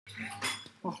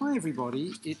Well, hi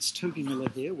everybody, it's Toby Miller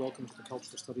here. Welcome to the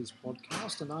Cultural Studies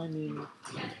podcast, and I'm in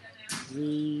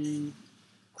the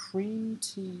Cream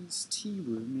Tea's tea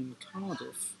room in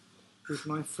Cardiff with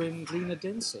my friend Lina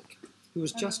Dencik, who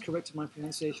has just corrected my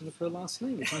pronunciation of her last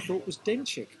name, which I thought was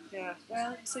Dencik. Yeah,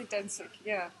 well, say Dencik,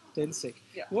 yeah. Dencik.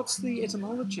 Yeah. What's the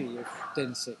etymology of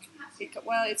Dencik? It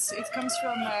comes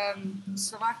from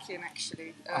Slovakian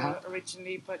actually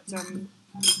originally, but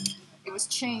it was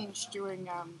changed during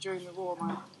the war.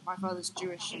 My father's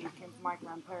Jewish and came from my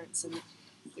grandparents, and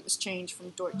it was changed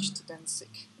from Deutsch to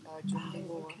Dencik during the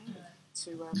war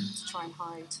to try and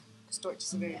hide, because Deutsch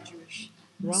is a very Jewish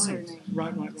surname.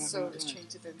 Right. So it was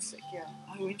changed to Dencik, yeah.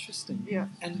 Oh, interesting. Yeah.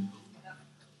 And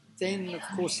then, of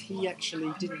course, he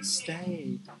actually didn't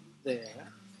stay there.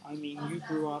 I mean, you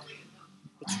grew up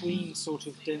between sort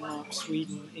of Denmark,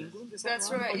 Sweden, England. Is that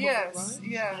That's right? right. Yes. Right?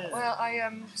 Yeah. Well,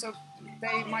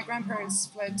 my grandparents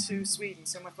fled to Sweden.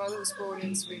 So my father was born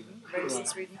in Sweden, raised in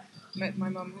Sweden. Met my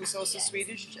mum, who's also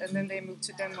Swedish, and then they moved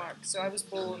to Denmark. So I was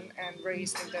born and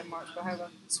raised in Denmark, but I have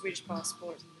a Swedish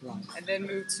passport. Right. And then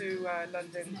moved to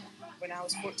London when I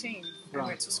was 14. I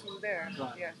went to school there.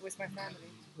 Right. Yeah, with my family.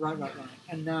 Right.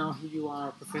 And now here you are,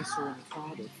 a professor in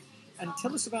Cardiff. And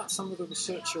tell us about some of the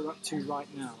research you're up to right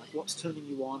now. Like, what's turning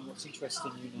you on? What's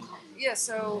interesting you now? Yeah,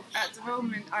 so at the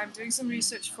moment I'm doing some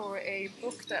research for a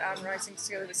book that I'm writing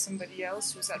together with somebody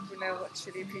else who's at Brunel,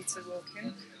 actually, Peter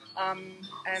Wilkin.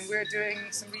 And we're doing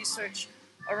some research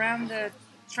around the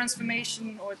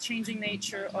transformation or changing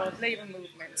nature of labour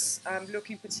movements,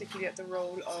 looking particularly at the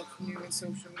role of new and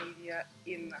social media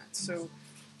in that. So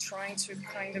trying to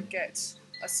kind of get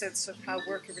a sense of how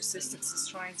worker resistance is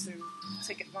trying to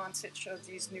take advantage of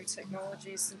these new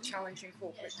technologies and challenging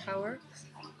corporate power.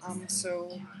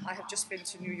 So I have just been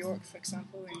to New York, for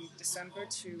example, in December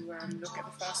to look at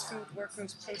the fast food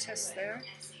workers' protests there,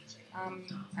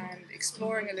 and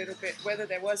exploring a little bit whether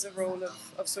there was a role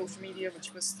of social media,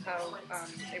 which was how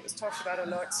it was talked about a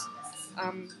lot,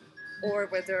 or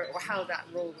how that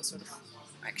role was sort of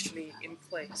actually in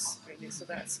place, really. So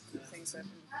that's the things that...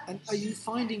 And are you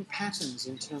finding patterns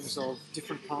in terms of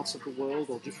different parts of the world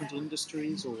or different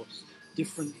industries or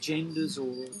different genders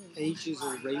or ages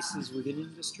or races within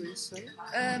industries, say?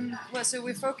 So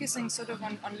we're focusing sort of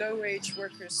on low-wage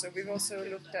workers. So we've also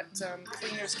looked at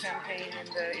Cleaners campaign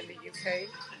in the UK,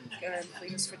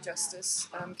 Cleaners for Justice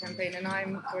campaign, and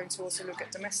I'm going to also look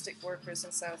at domestic workers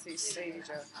in Southeast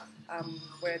Asia,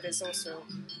 where there's also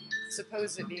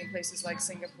supposedly in places like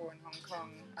Singapore and Hong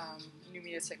Kong, new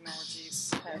media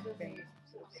technologies have been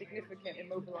sort of significant in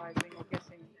mobilizing or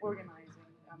organizing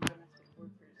domestic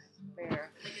workers there.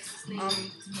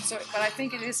 But I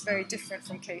think it is very different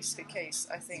from case to case.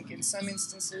 I think in some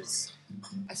instances,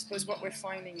 I suppose what we're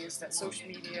finding is that social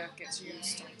media gets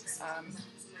used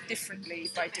differently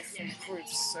by different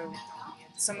groups. So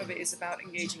some of it is about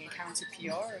engaging in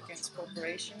counter-PR against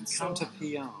corporations.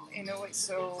 Counter-PR? In a way,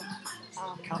 so...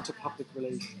 counter-public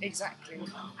relations. Exactly.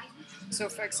 So,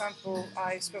 for example,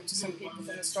 I spoke to some people from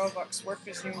the Starbucks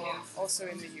Workers Union, also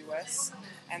in the US,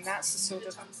 and that's the sort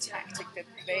of tactic that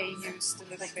they used a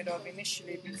little bit of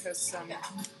initially, because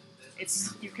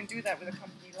you can do that with a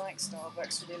company like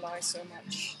Starbucks, who rely so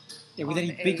much. Yeah, with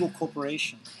any big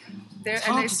corporation. It's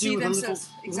hard and they to see do with themselves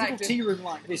a little tea room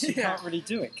like this. You can't really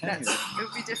do it, can you? It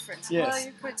would be different. Yes. Well,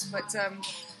 you could, but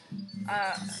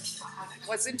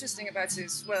what's interesting about it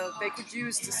is, well, they could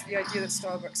use the idea that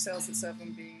Starbucks sells itself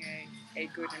on being a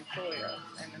good employer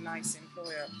and a nice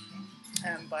employer,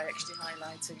 by actually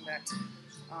highlighting that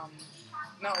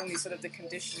not only sort of the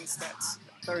conditions that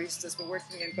baristas were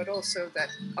working in, but also that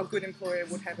a good employer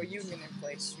would have a union in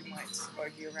place. You might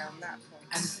argue around that point.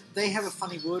 And they have a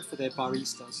funny word for their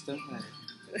baristas, don't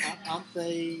they? Aren't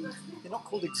they? They're not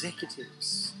called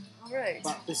executives. Right.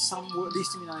 But there's some word, at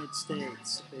least in the United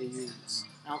States, that they use.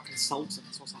 Our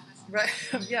consultants or something like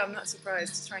that. Right. Yeah, I'm not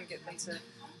surprised, to try and get them to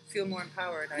feel more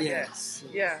empowered, I guess.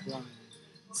 Yeah. Right.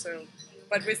 So,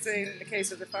 but in the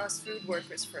case of the fast food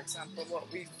workers, for example, what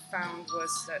we found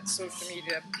was that social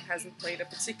media hasn't played a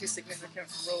particularly significant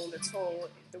role at all.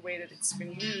 The way that it's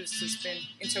been used has been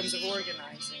in terms of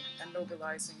organizing and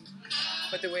mobilizing,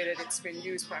 but the way that it's been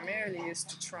used primarily is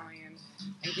to try and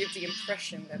give the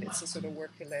impression that it's a sort of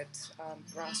worker-led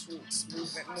grassroots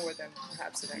movement more than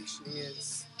perhaps it actually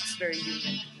is. It's very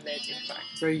union-led, in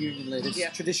fact. Very union-led. It's a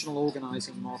traditional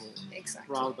organising model.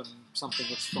 Exactly. Rather than something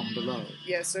that's from below.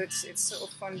 Yeah, so it's sort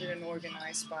of funded and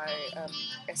organised by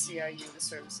SEIU, the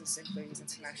Services Employees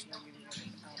International Union,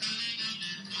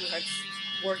 who had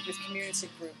worked with community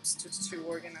groups to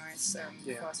organise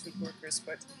fast food workers,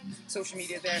 but social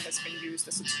media there has been used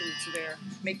as a tool to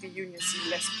make the union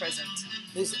seem less present.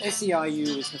 This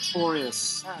SEIU is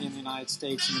notorious in the United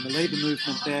States and in the labour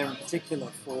movement there in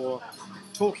particular for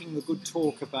talking the good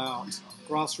talk about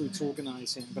grassroots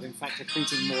organising, but in fact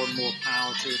accreting more and more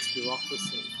power to its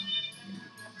bureaucracy.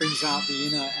 Brings out the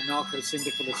inner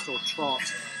anarcho-syndicalist or trot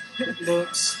that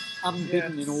lurks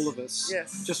unbidden in all of us,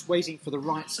 just waiting for the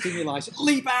right stimuli to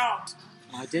leap out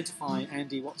and identify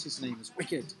Andy, what's his name, as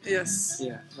wicked. Yes.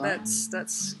 Yeah. Right?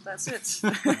 That's it.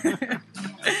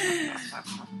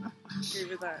 Agree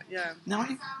with that. Yeah. Now,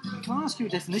 can I ask you a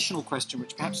definitional question,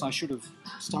 which perhaps I should have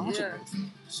started with?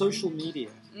 Social media.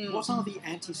 What are the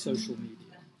antisocial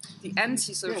media? The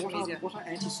antisocial media. What are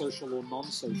antisocial or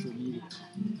non-social media?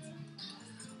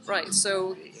 Right,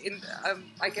 so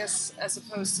I guess as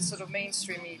opposed to sort of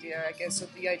mainstream media, I guess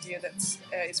the idea that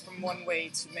it's from one way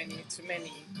to many. So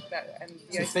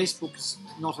Facebook's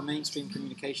not a mainstream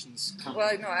communications company.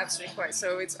 Well, no, absolutely quite.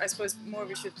 So I suppose more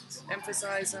we should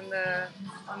emphasise on the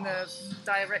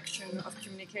direction of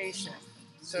communication.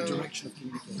 So the direction of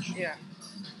communication. Yeah,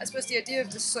 I suppose the idea of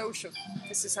the social.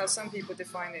 This is how some people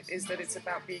define it: is that it's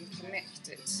about being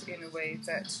connected in a way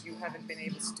that you haven't been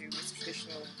able to do with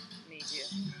traditional media,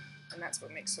 and that's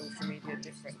what makes social media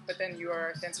different. But then you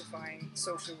are identifying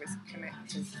social with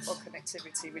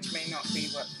connectivity, which may not be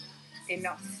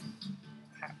enough,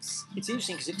 perhaps. It's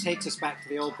interesting because it takes us back to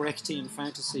the old Brechtian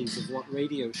fantasies of what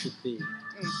radio should be.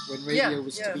 When radio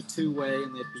was to be two-way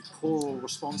and there'd be choral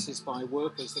responses by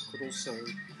workers that could also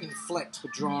inflect the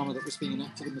drama that was being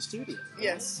enacted in the studio. Right?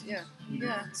 Yes, yeah,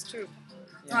 it's true.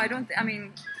 Yeah. No,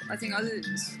 I think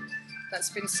others. That's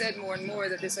been said more and more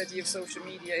that this idea of social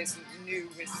media isn't new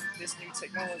with this new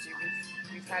technology.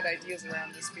 We've had ideas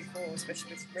around this before,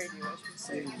 especially with radio, I should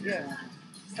say. Yeah.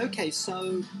 Okay,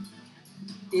 so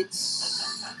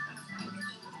it's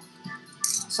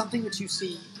something that you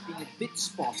see being a bit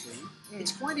spotty.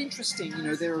 It's quite interesting,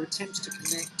 there are attempts to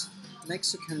connect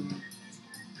Mexican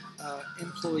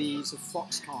employees of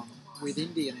Foxconn with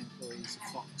Indian employees of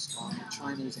Foxconn and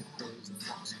Chinese employees of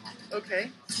Foxconn.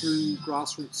 Okay. Through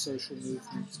grassroots social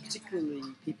movements, particularly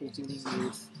people dealing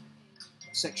with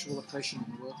sexual oppression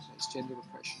in the workplace, gender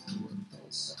oppression in the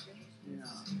workplace. Okay. Yeah.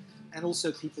 And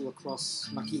also people across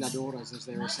maquiladoras as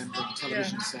they're assembling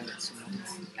television sets.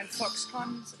 And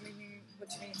Foxconn, what do you mean?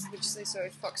 Would you say so?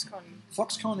 Foxconn?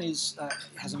 Foxconn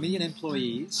has 1 million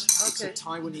employees. Okay. It's a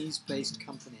Taiwanese-based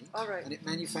company. All right. And it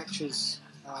manufactures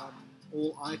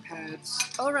all iPads,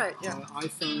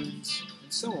 iPhones,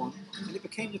 and so on. And it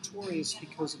became notorious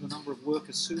because of the number of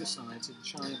worker suicides in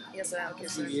China a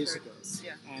few years ago.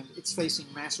 Yeah. And it's facing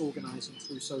mass organising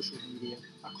through social media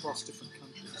across different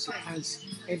countries. It has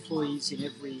employees in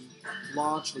every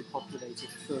largely populated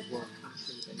third world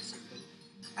country, basically.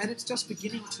 And it's just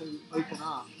beginning to open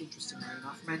up, interestingly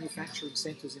enough, manufacturing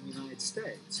centres in the United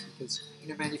States, because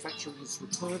manufacturing is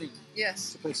returning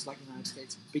to places like the United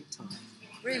States big time.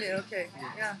 Really? Okay.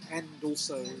 Yeah. And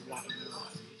also Latin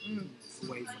America,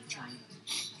 away from China.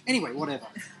 Anyway, whatever.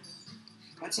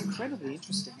 That's incredibly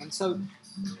interesting. And so,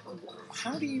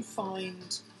 how do you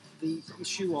find the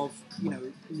issue of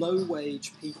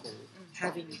low-wage people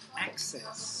having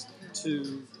access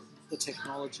to the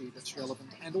technology that's relevant,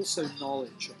 and also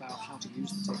knowledge about how to use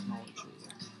the technology?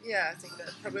 Yeah, I think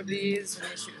that probably is an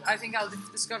issue. I think I'll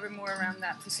discover more around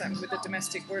that with the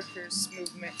domestic workers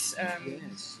movement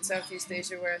in Southeast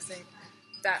Asia, where I think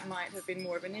that might have been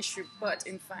more of an issue. But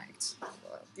in fact,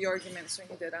 the argument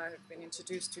that I have been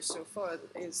introduced to so far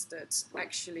is that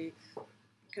actually,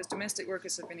 because domestic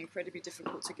workers have been incredibly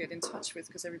difficult to get in touch with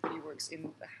because everybody works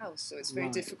in the house, so it's very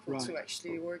difficult to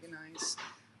actually organise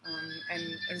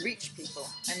and reach people.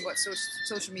 And what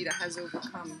social media has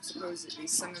overcome, supposedly,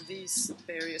 some of these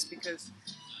barriers, because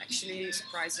actually,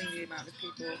 surprisingly, the amount of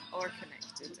people are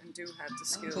connected and do have the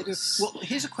skills. They do. Well,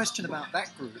 here's a question about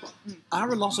that group.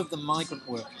 Are a lot of them migrant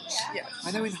workers? Yeah.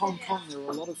 I know in Hong Kong there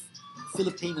are a lot of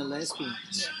Filipina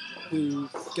lesbians who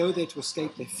go there to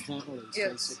escape their families,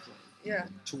 basically. Yeah.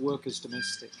 To work as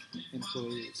domestic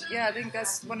employees. Yeah, I think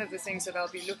that's one of the things that I'll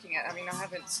be looking at. I mean, I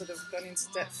haven't sort of gone into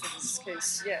depth in this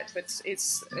case yet, but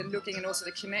it's looking at also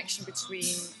the connection between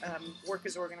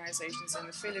workers' organizations in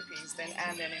the Philippines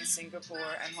and then in Singapore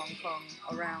and Hong Kong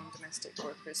around domestic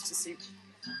workers to see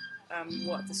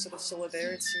what the sort of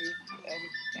solidarity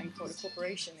and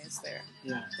cooperation is there.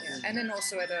 Yeah. And then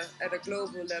also at a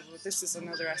global level, this is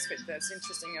another aspect that's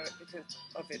interesting because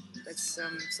of it. It's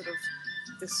sort of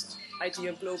this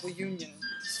idea of global union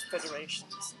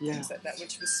federations, things like that,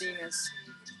 which was seen as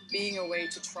being a way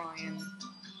to try and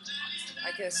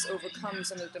I guess, overcome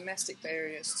some of the domestic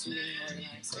barriers to union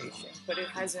organisation, but it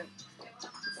hasn't.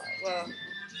 Well,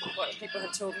 what people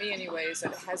have told me anyway is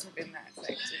that it hasn't been that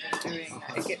effective in doing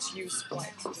that. It gets used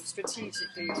quite sort of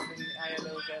strategically when the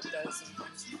ILO does.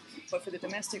 But for the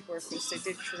domestic workers, they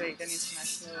did create an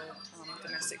international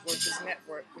domestic workers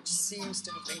network, which seems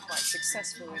to have been quite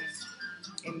successful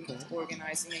in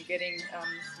organising and getting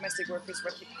domestic workers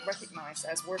recognised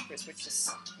as workers, which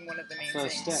is one of the main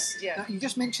First things. step. Yeah. Now, you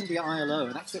just mentioned the ILO,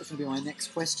 and actually that's going to be my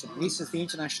next question. This is the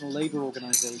International Labour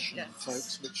Organization, Yes.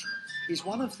 folks, which is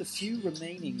one of the few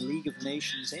remaining League of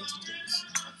Nations entities.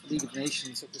 The League of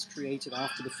Nations that was created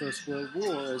after the First World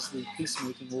War as the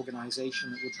peacemaking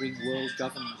organisation that would bring world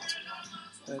government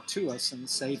to us and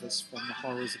save us from the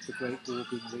horrors of the Great War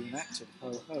being reenacted.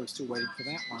 Still waiting for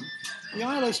that one. The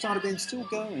ILO started being still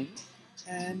going,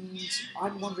 and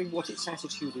I'm wondering what its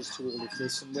attitude is to all of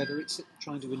this and whether it's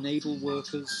trying to enable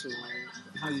workers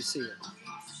or how you see it.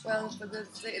 Well,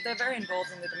 they're very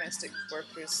involved in the domestic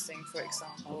workers thing, for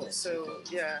example. Okay. So,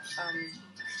 yeah,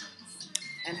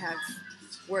 and have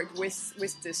worked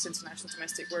with this International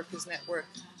Domestic Workers Network.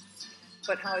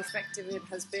 But how effective it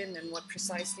has been and what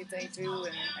precisely they do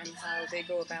and how they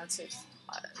go about it,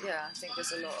 I think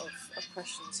there's a lot of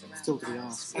questions around Still to be that.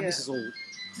 asked. And this is all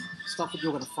stuff that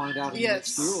you're going to find out in the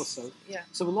Yes. next year or so. Yeah.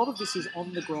 So a lot of this is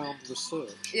on-the-ground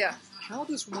research. Yeah. How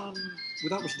does one,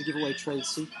 without wishing to give away trade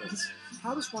secrets,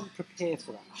 how does one prepare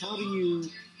for that? How do you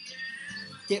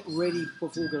get ready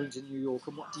before going to New York,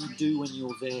 and what do you do when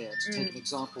you're there? To take an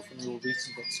example from your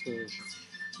recent excursion.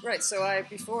 Right. So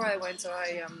before I went,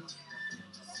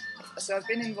 So I've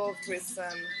been involved with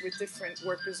different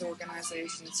workers'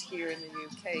 organisations here in the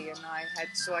UK, and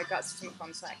I got some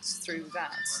contacts through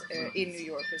that in New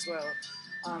York as well,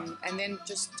 and then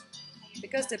just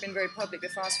because they've been very public, the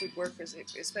fast food workers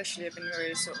especially have been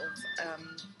very sort of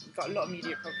got a lot of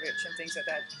media coverage and things like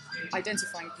that,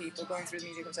 identifying people, going through the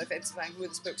media coverage, identifying who are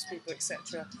the spokespeople,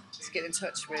 etc., to get in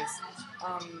touch with.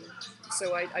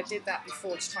 So I did that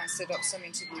before to try and set up some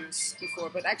interviews before,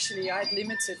 but actually I had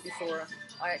limited before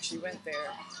I actually went there,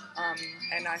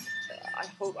 and I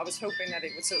was hoping that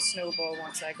it would sort of snowball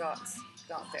once I got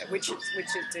there, which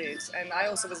it did, and I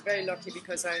also was very lucky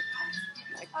because I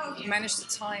managed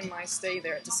to time my stay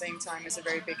there at the same time as a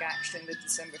very big action, the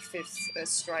December 5th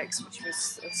strikes, which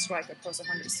was a strike across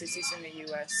 100 cities in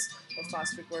the US of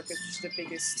fast food workers, which is the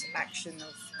biggest action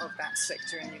of that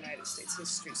sector in United States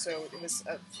history. So it was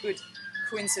a good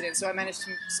coincidence. So I managed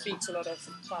to speak to a lot of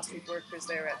fast food workers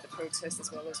there at the protest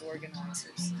as well as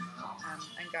organisers,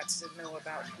 and got to know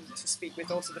about who to speak with,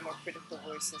 also the more critical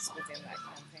voices within that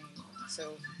campaign.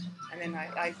 So, and then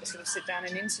I sort of sit down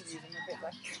and interview them a bit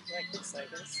like this, I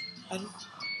guess. And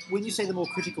when you say the more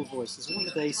critical voices, what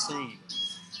are they saying?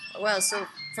 Well, so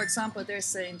for example, they're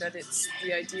saying that it's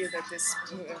the idea that this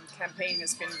campaign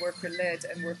has been worker-led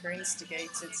and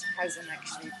worker-instigated hasn't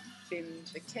actually been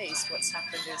the case. What's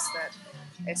happened is that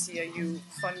SEIU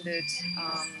funded,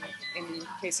 in the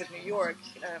case of New York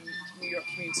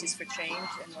Communities for Change,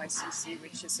 NYCC,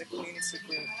 which is a community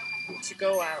group, to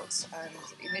go out and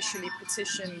initially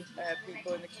petition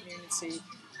people in the community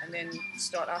and then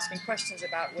start asking questions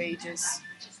about wages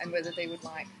and whether they would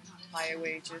like higher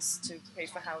wages to pay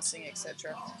for housing,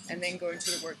 etc. And then going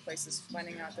to the workplaces,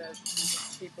 finding out that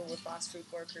people were fast food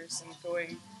workers and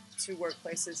going to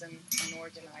workplaces and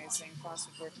organising fast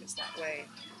food workers that way.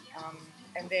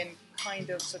 And then kind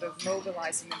of sort of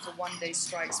mobilizing them for one-day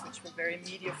strikes, which were very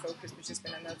media-focused, which has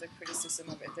been another criticism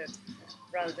of it, that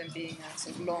rather than being a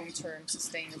sort of long-term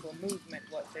sustainable movement,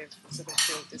 what they've sort of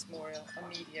built is more a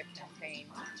media campaign,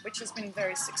 which has been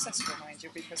very successful, mind you,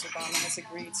 because Obama has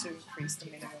agreed to increase the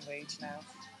minimum wage now,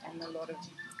 and a lot of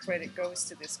credit goes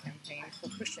to this campaign for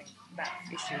pushing that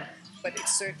issue. But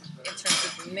it's certain, in terms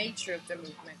of the nature of the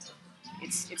movement,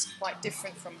 it's quite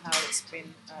different from how it's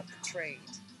been portrayed.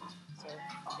 So,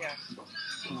 yeah.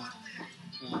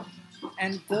 Right.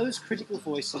 And those critical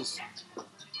voices,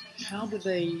 how do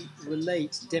they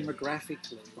relate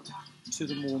demographically to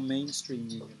the more mainstream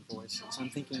union voices? I'm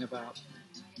thinking about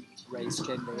race,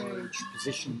 gender, age,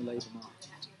 position in the labour market.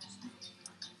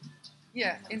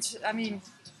 Yeah, interesting,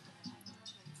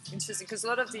 because a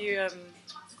lot of the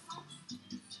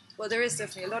there is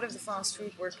definitely a lot of the fast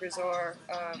food workers are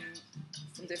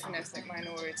from different ethnic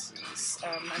minorities,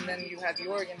 and then you have the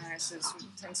organisers who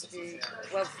tend to be,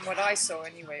 well, from what I saw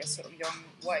anyway, sort of young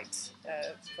white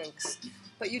folks.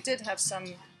 But you did have some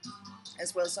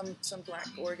black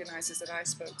organisers that I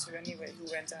spoke to anyway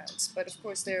who went out. But of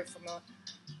course they're from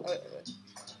a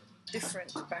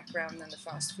different background than the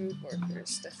fast food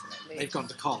workers, definitely. They've gone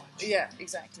to college. Yeah,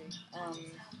 exactly.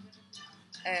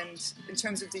 And in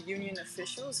terms of the union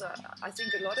officials, I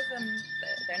think a lot of them,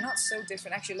 they're not so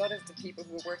different. Actually, a lot of the people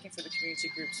who were working for the community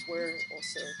groups were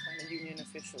also kind of union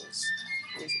officials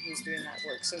who's doing that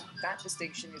work. So that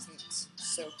distinction isn't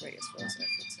so great as far as I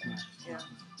could tell. Yeah.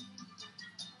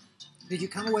 Did you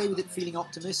come away with it feeling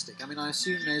optimistic? I mean, I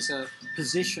assume there's a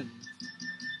position,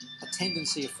 a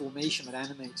tendency, a formation that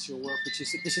animates your work, which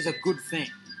is that this is a good thing.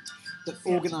 That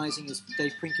organising is de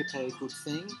principe a good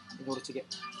thing in order to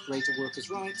get greater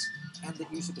workers' rights, and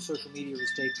that use of the social media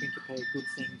is de principe a good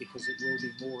thing because it will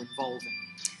be more involving,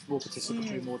 more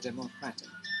participatory, more democratic.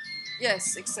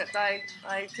 Yes, except I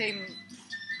came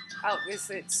out with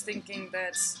it thinking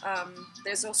that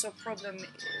there's also a problem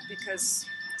because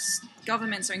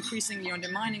governments are increasingly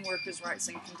undermining workers' rights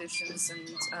and conditions, and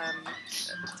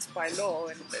by law,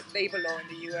 and labor law in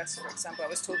the US, for example, I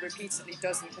was told repeatedly,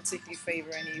 doesn't particularly favour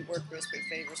any workers, but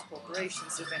favours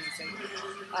corporations, if anything.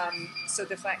 So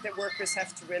the fact that workers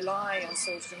have to rely on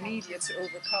social media to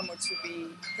overcome or to be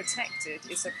protected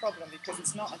is a problem, because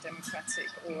it's not a democratic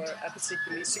or a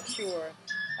particularly secure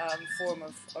form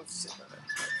of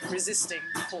resisting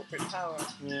corporate power.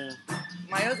 Yeah.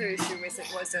 My other issue with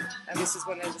it was that, and this is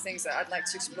one of the things that I'd like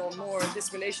to explore more,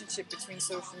 this relationship between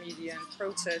social media and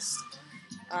protest.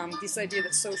 This idea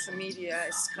that social media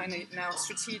is kind of now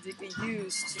strategically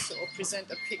used to sort of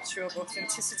present a picture of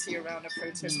authenticity around a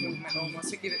protest movement, almost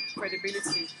to give it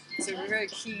credibility. So we're very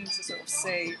keen to sort of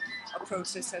say a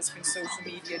protest has been social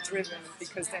media driven,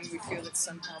 because then we feel it's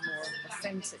somehow more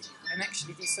authentic. And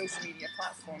actually these social media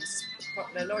platforms,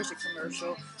 they're largely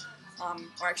commercial,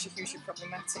 are actually hugely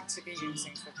problematic to be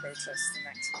using for protest and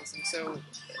activism. So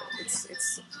it's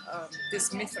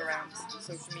this myth around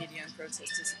social media and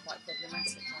protest is quite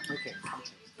problematic. Okay.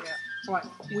 Yeah. All right.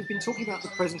 We've been talking about the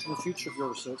present and the future of your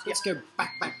research. Let's go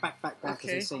back, Okay. as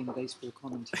they say in the baseball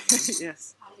commentary.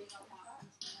 Yes.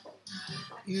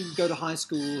 You go to high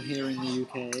school here in the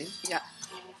UK. Yeah.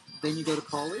 Then you go to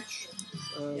college.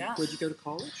 Yeah. Where'd you go to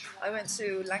college? I went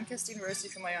to Lancaster University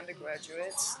for my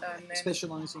undergraduate, and then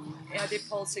Specialising in I did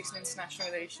politics and international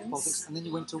relations. politics, and then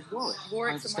you went to Warwick.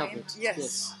 Warwick I for my discovered.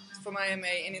 yes, for my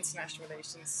MA in international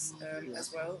relations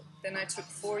as well. Then I took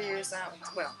 4 years out.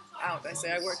 Well, out.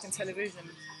 I worked in television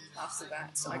after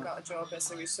that. So I got a job as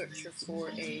a researcher for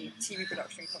a TV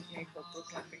production company called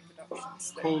Brook Lapping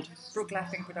Productions. Called Brook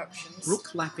Lapping Productions.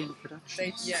 Brook Lapping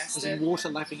Productions. Yes. As in water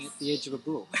lapping at the edge of a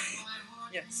brook.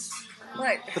 Yes.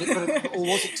 Right. Or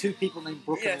was it two people named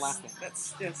Brook and Lapping?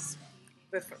 Yes.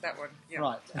 That one. Yeah.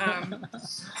 Right.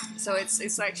 So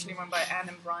it's actually run by Anne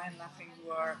and Brian Lapping,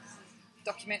 who are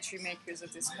documentary makers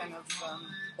of this kind of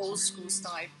old school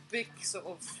style, big sort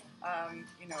of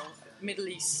Middle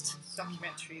East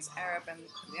documentaries, Arab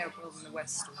world in the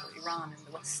West, or Iran in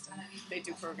the West, and they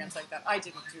do programs like that. I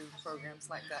didn't do programs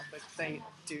like that, but they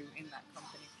do in that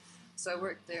company. So I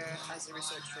worked there as a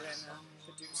researcher and a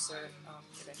producer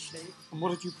eventually. And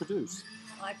what did you produce?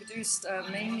 I produced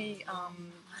mainly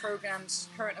programs,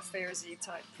 current affairs-y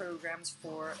type programs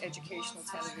for educational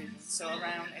television, so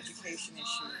around education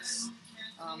issues.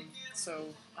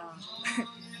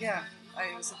 Yeah,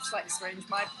 it was slightly strange.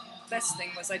 My best thing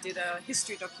was I did a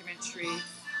history documentary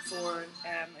for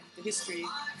the history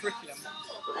curriculum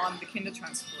on the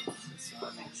Kindertransport, which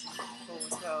I mentioned before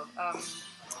as well.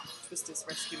 Which was this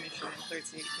rescue mission in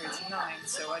 38-39.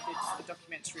 So I did a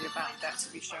documentary about that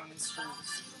to be shown in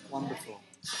schools. Wonderful.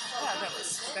 Yeah,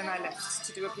 then I left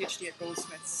to do a PhD at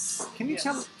Goldsmiths. Can you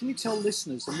tell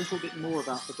listeners a little bit more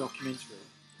about the documentary?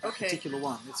 Okay. Particular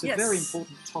one. It's a very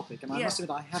important topic, and I must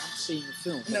admit I haven't seen the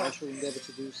film, but I shall endeavour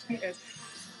to do so. Yes.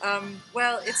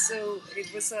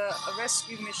 It was a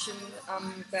rescue mission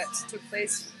that took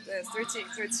place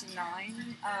 38-39,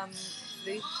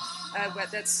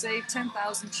 that saved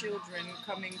 10,000 children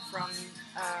coming from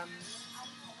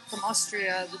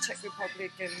Austria, the Czech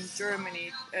Republic, and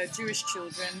Germany, Jewish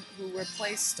children who were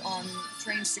placed on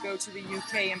trains to go to the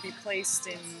UK and be placed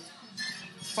in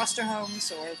foster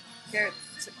homes or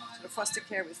foster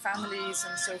care with families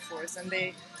and so forth. And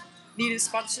they needed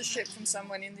sponsorship from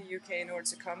someone in the UK in order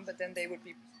to come, but then they would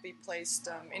be placed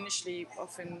initially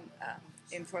often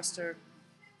in foster,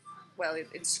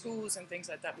 in schools and things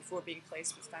like that before being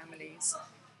placed with families.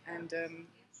 And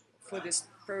for this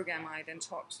program, I then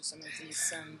talked to some of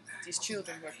these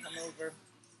children who had come over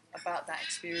about that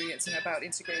experience and about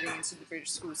integrating into the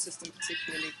British school system,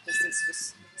 particularly because this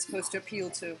was supposed to appeal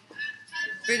to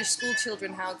British school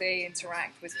children, how they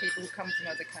interact with people who come from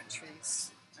other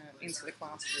countries into the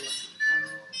classroom.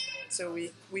 So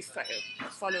we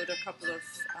followed a couple of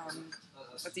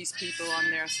these people on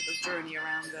their sort of journey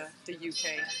around the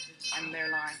UK and their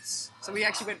lives. So we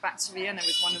actually went back to Vienna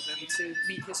with one of them to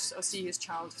see his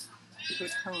child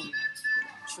hood home,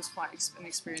 which was quite an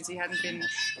experience. He hadn't been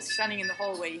standing in the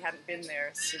hallway. He hadn't been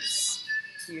there since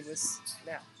he was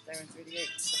there in '38.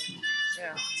 So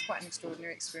yeah, it's quite an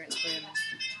extraordinary experience for him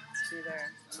to be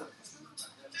there.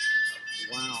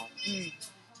 Wow.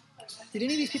 Did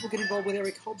any of these people get involved with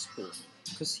Eric Hobsbawm?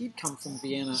 Because he'd come from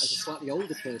Vienna as a slightly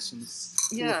older person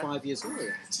 4 or 5 years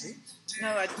earlier.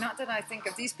 No, not that I think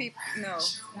of. These people, no.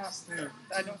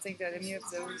 I don't think that any of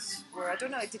those were. I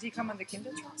don't know. Did he come on the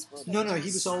Kindertransport? No,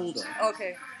 he was older.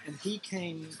 Okay. And he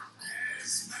came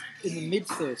in the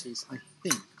mid-30s, I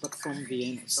think, but from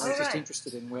Vienna. So I was just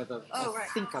interested in whether, I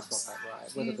think I've got that right,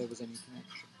 whether there was any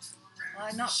connection.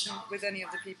 Not with any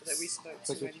of the people that we spoke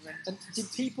to anyway. And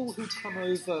did people who come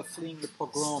over fleeing the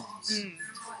pogroms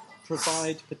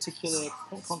provide particular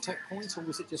contact points, or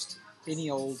was it just any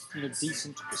old,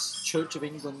 decent Church of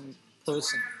England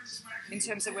person? In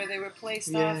terms of where they were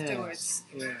placed afterwards?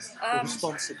 Yeah, or who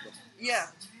sponsored them? Yeah.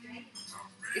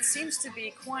 It seems to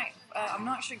be quite... I'm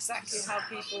not sure exactly how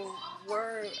people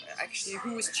were, actually,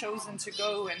 who was chosen to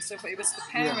go and so forth. It was the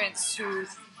parents who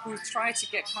tried to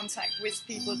get contact with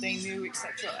people they knew,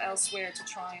 etc., elsewhere to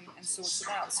try and sort it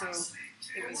out. So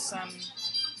it was...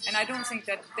 and I don't think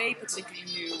that they particularly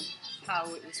knew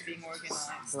how it was being organised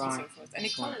and so forth. And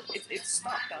it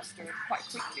stopped after quite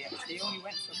quickly, actually. It only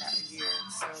went for about a year.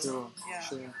 So,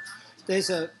 Sure.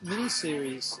 There's a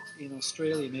mini-series in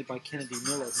Australia made by Kennedy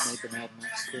Miller, who made the Mad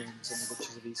Max films and The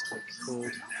Witches of Eastwick,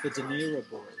 called The De Niro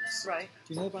Boys. Right.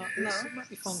 Do you know about this? No. It might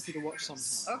be fun for you to watch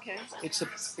sometime. Okay. It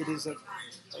is a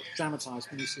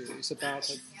dramatised mini-series about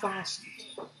a vast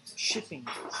shipping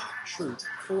troupe,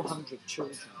 400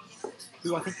 children,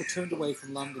 who I think were turned away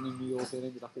from London and New York and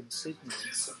ended up in Sydney,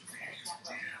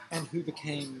 and who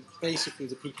became basically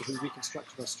the people who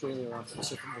reconstructed Australia after the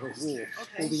Second World War.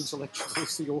 All the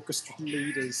intellectuals, the orchestra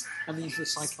leaders, and the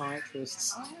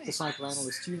psychiatrists, the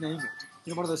psychoanalysts, you name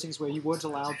it. One of those things where you weren't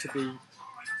allowed to be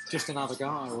just another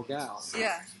guy or gal.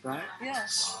 Yeah. Right? Yeah.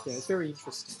 Yeah, it's very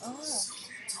interesting. Oh.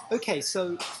 Okay,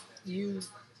 so you've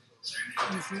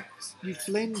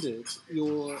blended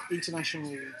your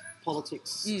international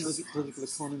politics, political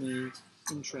economy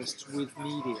interests with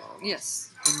media. Yes.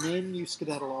 And then you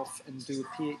skedaddle off and do a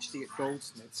PhD at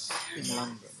Goldsmiths in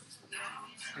London.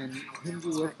 And whom do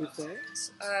you work with there?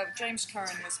 James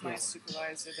Curran was my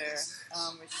supervisor there,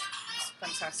 which was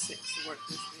fantastic to work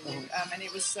with, really. And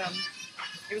it was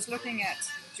looking at.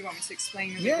 Do you want me to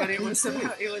explain what it was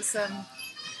about? It was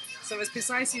so it was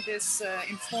precisely this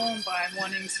informed by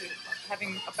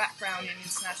having a background in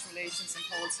international relations and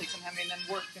politics and having then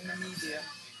worked in the media.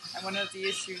 And one of the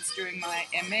issues during my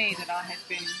MA that I had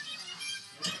been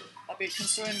a bit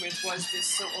concerned with was this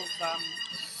sort of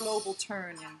global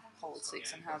turn in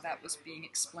politics and how that was being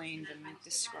explained and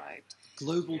described.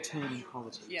 Global turn in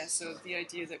politics? Yeah, so the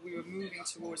idea that we were moving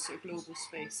towards a global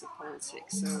space of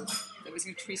politics. So there was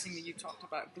increasingly, you talked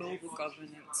about global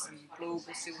governance and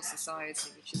global civil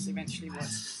society, which is eventually what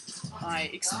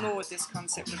I explored, this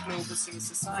concept of global civil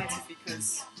society,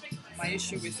 because my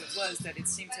issue with it was that it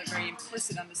seemed to have very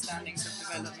implicit understandings of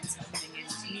developments happening in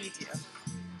media,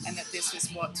 and that this was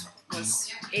what was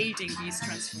aiding these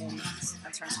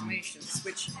transformations,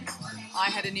 which I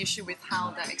had an issue with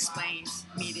how that explained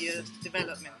media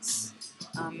developments.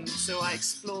 So I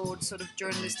explored sort of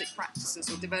journalistic practices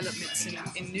or developments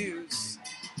in news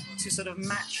to sort of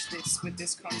match this with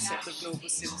this concept of global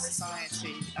civil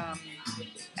society, and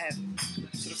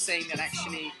sort of saying that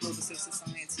actually global civil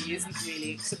society isn't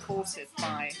really supported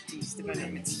by these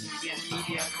developments in media, and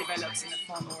media develops in a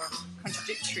far more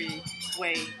contradictory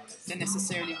way than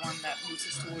necessarily one that moves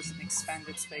us towards an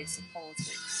expanded space of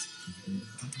politics.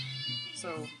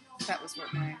 So that was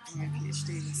what my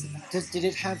PhD was about. Did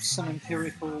it have some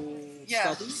empirical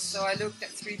studies? So I looked at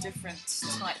 3 different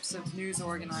types of news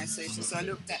organisations. So I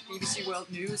looked at BBC World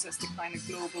News as the kind of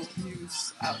global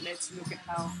news outlet to look at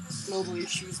how global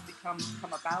issues come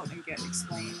about and get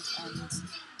explained, and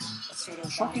a sort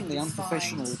of shockingly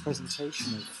unprofessional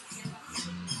presentation of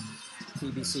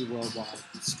BBC Worldwide.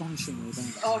 Astonishingly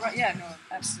done. Oh right, yeah, no,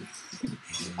 absolutely.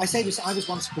 I say this. I was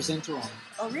once a presenter on it.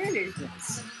 Oh really?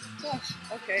 Yes. Gosh,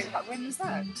 okay. When was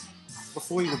that?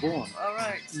 Before you were born. All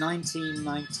right.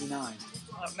 1999.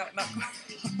 Oh, not I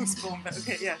was born, but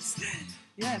okay, yes.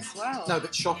 Yes, wow. No,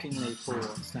 but shockingly poor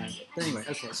standard. But anyway,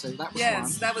 okay, so that was one.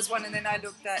 Yes, that was one, and then I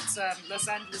looked at Los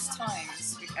Angeles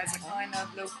Times as a kind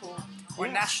of local or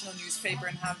national newspaper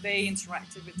and how they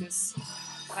interacted with this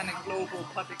kind of global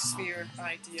public sphere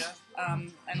idea.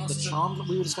 And also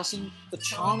we were discussing the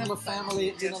Chandler family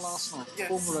at dinner last night,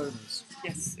 former owners.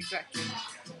 Yes, exactly.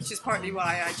 Which is partly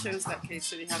why I chose that case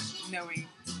study,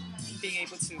 being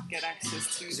able to get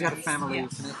access to. Because you had a family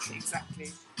connection.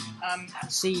 Exactly.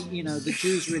 See, the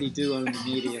Jews really do own the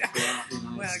media throughout the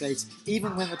United States,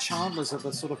 even when the Chandlers are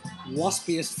the sort of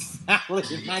waspiest family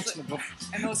imaginable.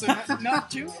 And also not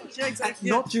Jewish. Yeah, exactly.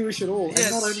 Not Jewish at all, Yes.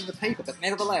 and not owning the paper, but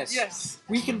nevertheless, Yes.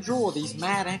 we can draw these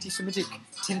mad anti-Semitic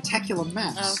tentacular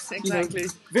maps, exactly.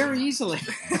 very easily.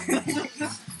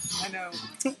 I know.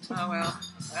 Oh well,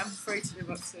 I'm afraid to live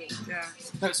up to it. Yeah.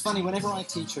 No, it's funny, whenever I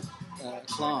teach a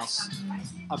class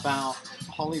about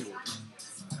Hollywood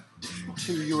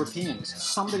to Europeans,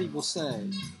 somebody will say,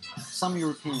 some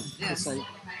European will say,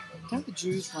 don't the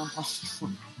Jews run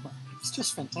Hollywood? It's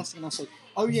just fantastic. And I say,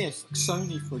 oh yes,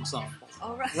 Sony, for example.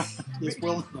 All right. Is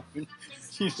well known,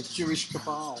 Jewish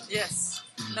cabal. Yes.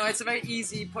 No, it's a very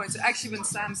easy point. Actually, when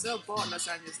Sam Zell bought Los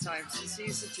Angeles Times, since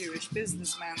he's a Jewish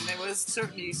businessman, there was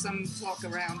certainly some talk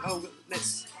around,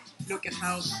 let's look at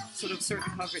how sort of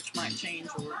certain coverage might change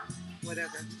or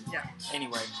whatever. Yeah.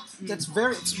 Anyway,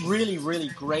 it's really, really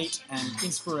great and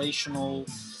inspirational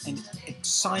and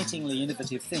excitingly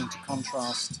innovative thing to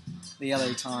contrast the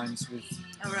LA Times with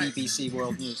BBC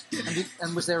World News.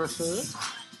 And was there a third?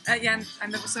 Yeah,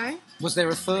 and sorry? Was there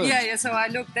a third? Yeah. So I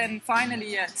looked then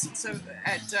finally at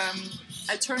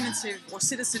alternative or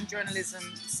citizen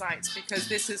journalism sites, because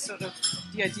this is sort of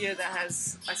the idea that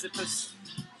has, I suppose,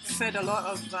 fed a lot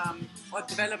of, or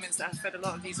developments that have fed a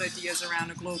lot of these ideas around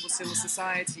a global civil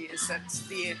society, is that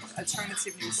the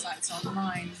alternative news sites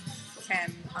online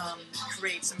can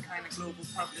create some kind of global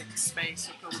public space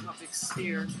or global public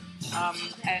sphere.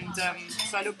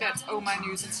 So I looked at Oma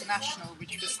News International,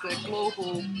 which was the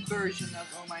global version of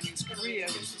Oma News Korea,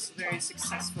 which is a very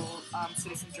successful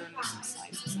citizen journalism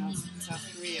site in South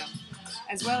Korea,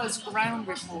 as well as Ground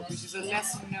Report, which is a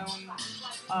lesser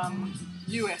known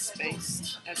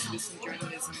US-based citizen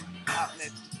journalism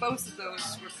outlet. Both of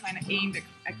those were kind of aimed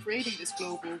at creating this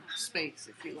global space,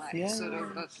 if you like, sort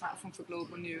of a platform for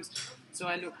global news. So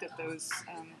I looked at those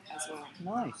as well.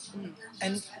 Nice.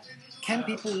 And can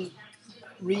people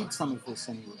read some of this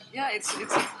anywhere? Yeah, it's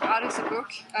out as a book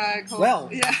called... Well,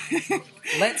 yeah.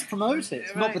 Let's promote it.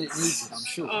 Right. Not that it needs it, I'm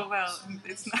sure. Oh, well,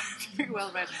 it's not very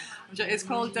well read. It's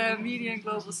called Media and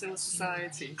Global Civil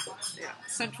Society. Yeah,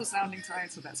 central sounding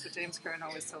title, that's what James Kern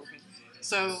always told me.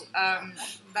 So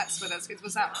that's what it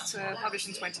was published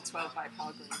in 2012 by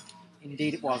Calgary.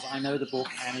 Indeed it was. I know the book,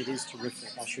 and it is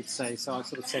terrific, I should say. So I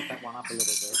sort of set that one up a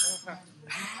little bit.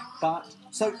 But,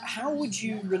 so how would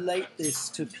you relate this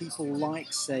to people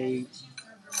like, say,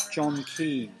 John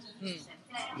Keane,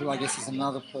 who I guess is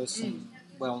another person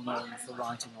well known for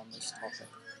writing on this topic,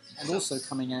 and also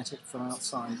coming at it from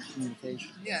outside communication?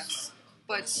 Yes.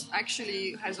 But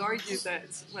actually has argued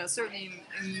that, well, certainly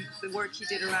in the work he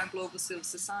did around global civil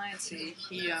society,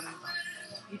 he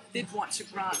did want to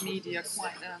grant media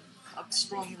quite a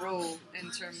strong role in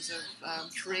terms of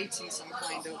creating some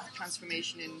kind of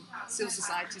transformation in civil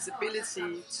society's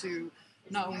ability to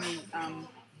not only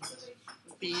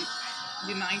be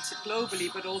united globally,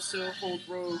 but also hold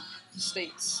rogue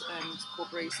states and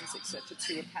corporations, etc.,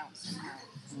 to account somehow.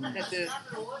 That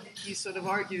he sort of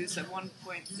argues at one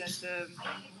point that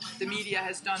the media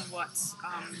has done what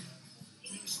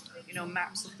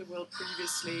maps of the world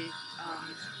previously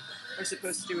are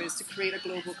supposed to do, is to create a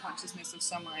global consciousness of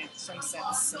some sense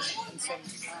and some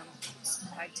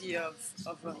idea of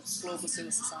a global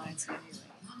civil society anyway.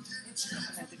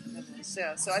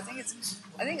 Yeah, so I think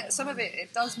some of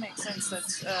it does make sense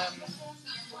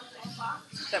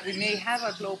that we may have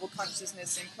a global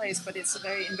consciousness in place, but it's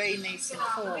in very nascent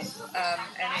form,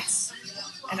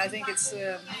 and I think it's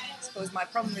I suppose my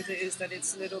problem with it is that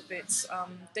it's a little bit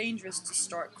dangerous to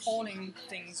start calling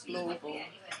things global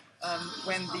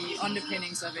when the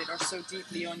underpinnings of it are so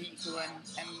deeply unequal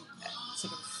and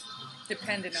sort of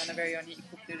dependent on a very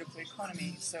unequal political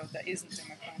economy, so that isn't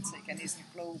democratic and isn't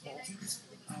global.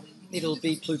 It'll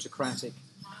be plutocratic.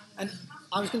 And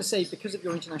I was going to say, because of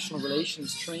your international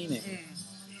relations training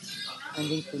and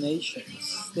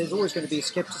inclinations, there's always going to be a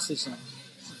skepticism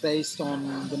based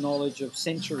on the knowledge of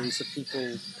centuries of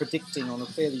people predicting on a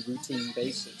fairly routine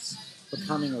basis the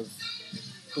coming of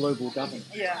global government.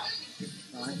 Yeah.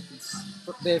 Right? It's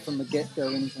there from the get-go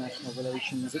in international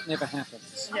relations. It never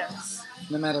happens. Yes.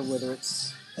 No matter whether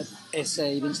it's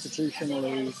essayed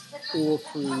institutionally or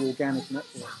through organic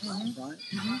networks, right?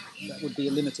 That would be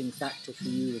a limiting factor for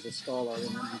you as a scholar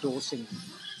in endorsing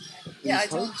these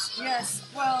hopes? Yes,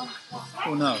 well...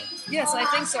 Or no? Yes, I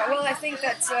think so. Well, I think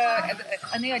that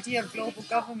the idea of global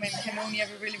government can only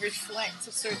ever really reflect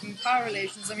certain power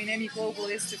relations. I mean, any global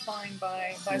is defined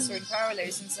by certain power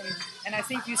relations, and I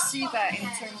think you see that in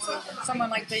terms of someone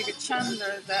like David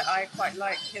Chandler, that I quite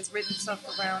like. He has written stuff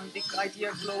around the idea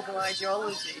of global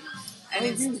ideology,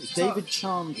 And really? David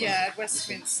Chandler. Yeah, at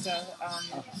Westminster.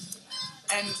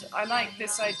 And I like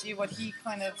this idea. What he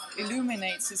kind of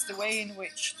illuminates is the way in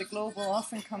which the global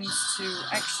often comes to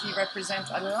actually represent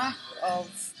a lack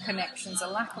of connections, a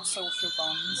lack of social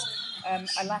bonds,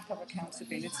 a lack of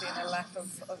accountability, and a lack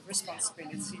of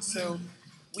responsibility. So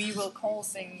we will call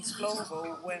things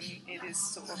global when it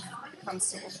is becomes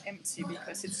sort of empty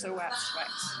because it's so abstract.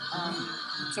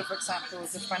 So, for example,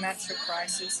 the financial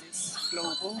crisis is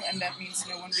global, and that means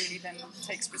no one really then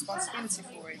takes responsibility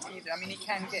for it either. I mean, it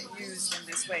can get used in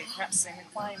this way, perhaps in the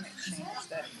climate change,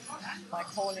 that by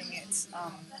calling it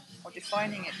or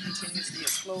defining it continuously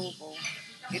as global,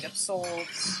 it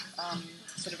absolves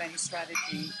sort of any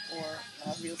strategy or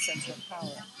real centre of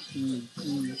power.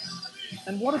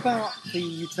 And what about the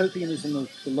utopianism of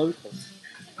the local?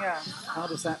 Yeah. How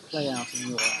does that play out in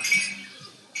your life?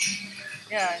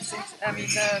 Yeah, I mean,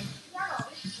 the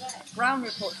Brown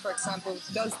Report, for example,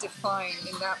 does define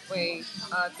in that way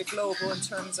the global in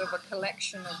terms of a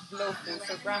collection of local.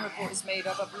 So Brown Report is made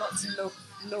up of lots of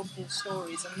local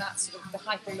stories, and that's sort of the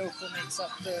hyper-local makes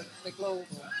up the global.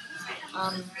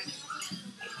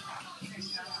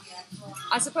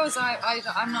 I suppose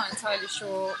I'm not entirely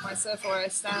sure myself where I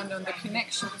stand on the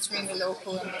connection between the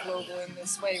local and the global in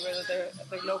this way, whether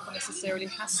the local necessarily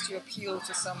has to appeal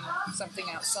to something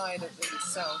outside of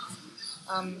itself.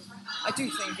 I do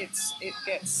think it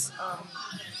gets.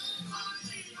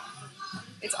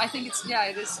 I think it's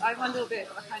it is. I'm a little bit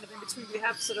kind of in between. We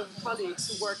have sort of colleagues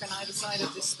who work on either side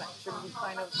of this spectrum. We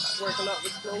kind of work a lot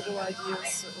with global ideas,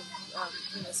 sort of,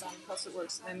 Sam Cossett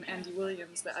works, and Andy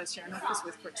Williams, that I share an office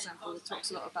with, for example, talks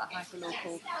a lot about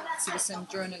hyperlocal citizen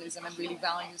journalism and really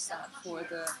values that for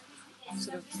the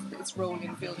sort of its role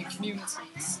in building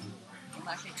communities. And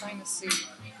I can kind of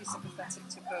be sympathetic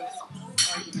to both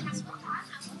arguments.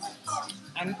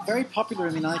 And very popular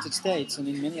in the United States and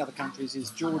in many other countries is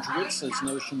George Ritzer's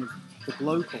notion of the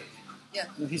global. Yeah.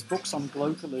 His books on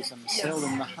globalism sell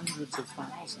in the hundreds of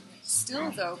thousands.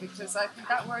 Still, though, because I think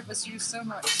that word was used so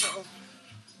much sort of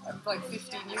like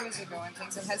 15 years ago and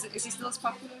things. And is it still as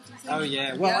popular, do you think? Oh,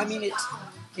 yeah. Well, I mean,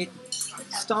 it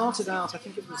started out, I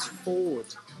think it was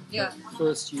Ford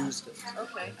first used it.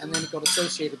 Okay. And then it got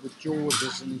associated with George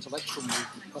as an intellectual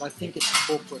movement. But I think it's a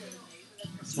corporate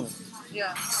term.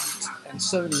 Yeah. And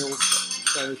Sony also.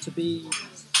 So to be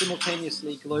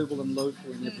simultaneously global and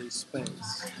local in every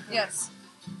space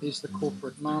is the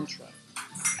corporate mantra.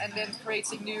 And then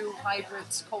creating new hybrid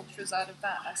cultures out of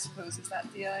that, I suppose. Is that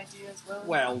the idea as well?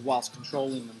 Well, whilst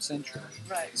controlling them centrally.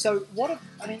 Right. So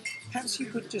perhaps you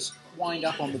could just wind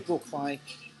up on the book by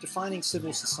defining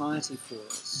civil society for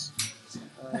us.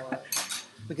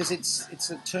 Because it's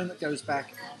a term that goes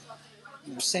back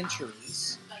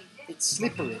centuries. It's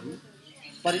slippery,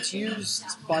 but it's used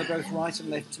by both right and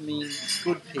left to mean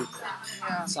good people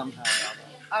somehow or other.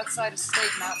 Outside of state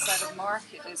and outside of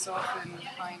market is often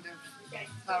kind of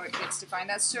how it gets defined.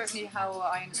 That's certainly how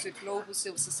I understood global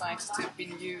civil societies to have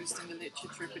been used in the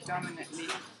literature predominantly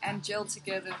and gelled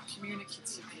together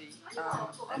communicatively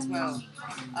as well.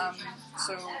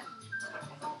 So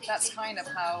that's kind of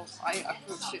how I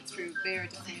approach it through their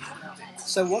definition of it.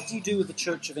 So what do you do with the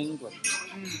Church of England?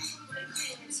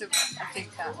 So I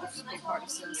think that would be part of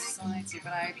civil society,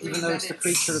 but I agree. Even though it's the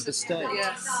creature of the state.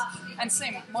 Yes. And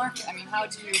same with market. I mean,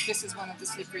 this is one of the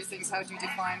slippery things, how do you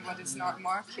define what is not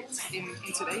market in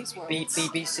today's world?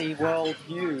 BBC World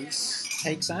News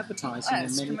takes advertising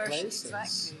in many places.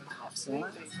 Exactly.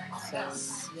 Absolutely. Right?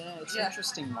 So, it's an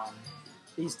interesting one.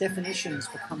 These definitions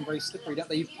become very slippery, don't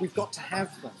they? We've got to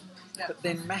have them. Yeah. But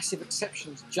then massive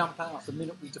exceptions jump out the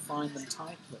minute we define them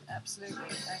tightly. Absolutely,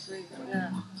 I agree.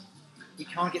 Yeah. We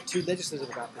can't get too legislative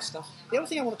about this stuff. The other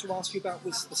thing I wanted to ask you about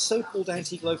was the so-called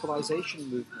anti-globalization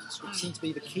movements, which seem to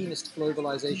be the keenest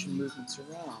globalization movements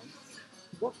around.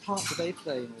 What part do they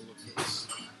play in all of this?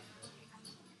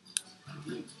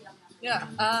 Yeah.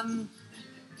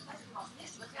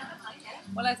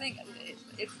 Well, I think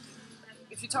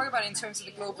if you talk about it in terms of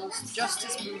the global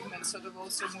justice movement, sort of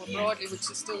also more broadly, which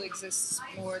still exists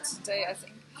more today, I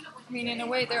think. I mean, in a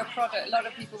way, they're a product. A lot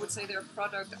of people would say they're a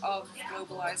product of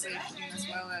globalization as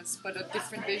well as, but a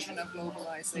different vision of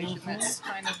globalization. That's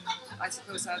kind of, I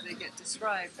suppose, how they get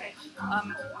described.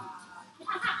 I'm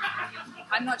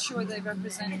not sure they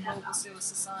represent global civil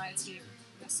society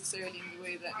necessarily in the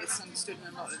way that it's understood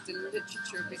in a lot of the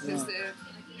literature, because they're.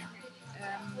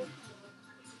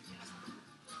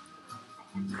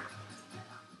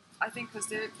 I think because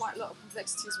there are quite a lot of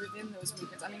complexities within those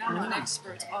movements. I mean, I'm not an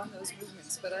expert on those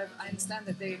movements, but I understand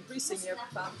that they increasingly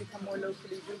have become more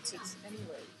locally rooted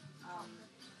anyway.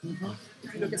 Mhm.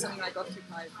 If you look at something like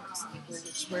Occupy, for example,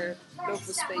 where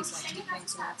local space actually came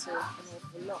to matter an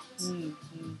awful lot. Mm.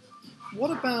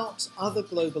 What about other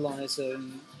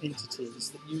globalizing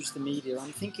entities that use the media?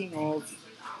 I'm thinking of,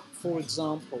 for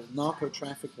example,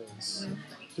 narco-traffickers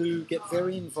who get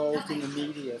very involved in the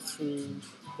media through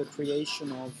the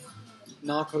creation of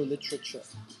narco-literature,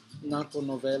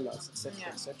 narco-novelas,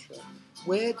 etc., etc.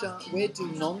 Where do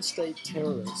non-state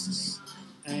terrorists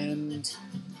and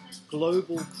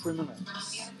global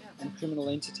criminals and criminal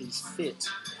entities fit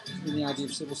in the idea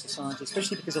of civil society,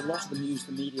 especially because a lot of them use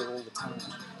the media all the time?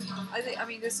 I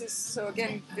mean, this is, so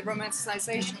again, the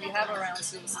romanticization we have around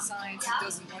civil society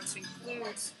doesn't want to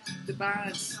include the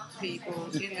bad people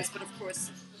in this, but of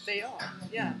course they are.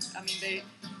 Yeah, I mean,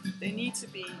 they need to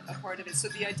be a part of it. So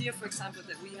the idea, for example,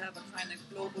 that we have a kind of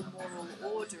global moral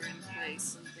order in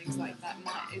place and things like that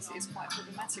is quite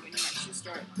problematic when you actually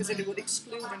start, because it would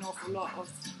exclude an awful lot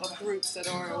of groups that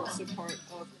are also part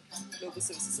of global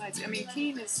civil society. I mean,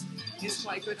 Keane is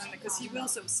quite good on it, because he will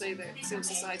sort of say that civil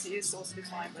society is also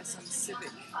defined by some civic,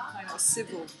 kind of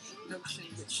civil notion,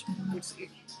 which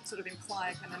sort of imply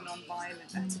a kind of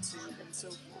non-violent attitude and so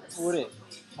forth. Would it?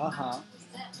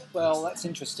 Well, that's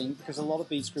interesting, because a lot of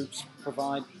these groups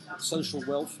provide social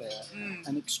welfare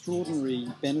and extraordinary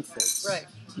benefits, Right,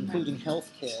 including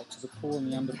healthcare to the poor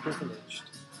and the underprivileged.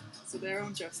 So their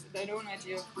own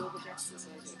idea of global justice,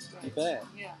 I guess. Right. You bet.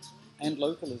 Yeah. And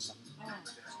localism. Oh.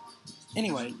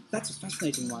 Anyway, that's a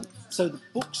fascinating one. So the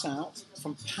book's out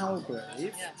from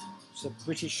Palgrave. Yeah. It's a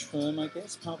British firm, I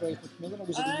guess, Palgrave Macmillan, or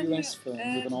was it a US firm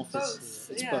with an office both.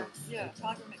 here? It's Yeah, both. yeah, Okay.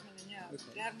 Palgrave Macmillan, yeah. Okay.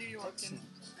 They have New York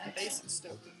and base in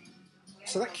Stoke.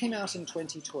 So that came out in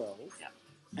 2012, Yeah.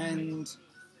 and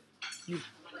you've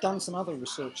done some other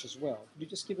research as well. Could you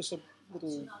just give us a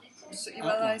little... So,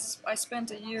 well, I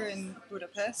spent a year in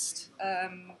Budapest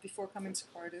before coming to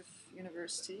Cardiff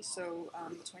University, so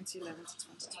 2011 to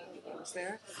 2012 I was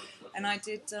there, and I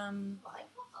did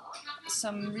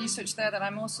some research there that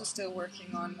I'm also still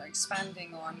working on,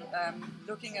 expanding on,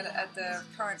 looking at the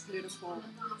current political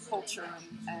culture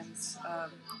and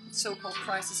so-called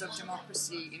crisis of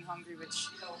democracy in Hungary, which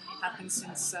happened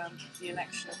since the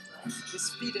election of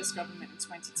this Fidesz government in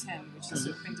 2010, which has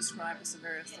sort of been described as a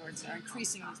very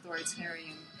increasingly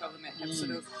authoritarian government. And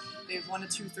sort of, they've won a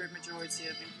 2/3 majority,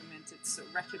 have implemented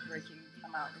record-breaking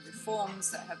amount of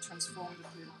reforms that have transformed the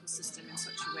political system in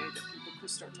such a way that people could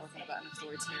start talking about an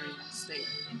authoritarian state.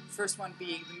 First one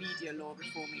being the media law,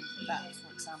 reforming that,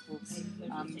 for example,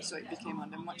 so it became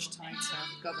under much tighter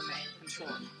government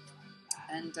control.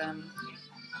 And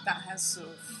that has sort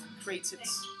of created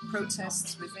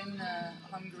protests within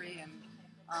Hungary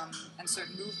and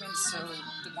certain movements. So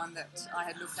the one that I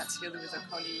had looked at together with a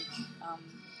colleague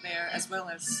there, as well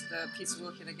as the Peter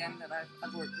Wilkin again that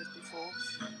I've worked with before.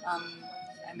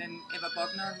 And then Eva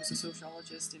Bogner, who's a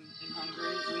sociologist in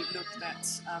Hungary. We looked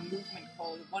at a movement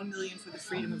called 1 Million for the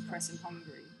Freedom of Press in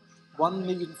Hungary. 1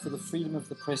 million for the freedom of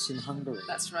the press in Hungary.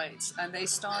 That's right. And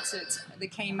they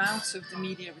came out of the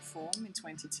media reform in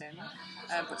 2010,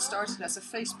 but started as a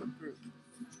Facebook group.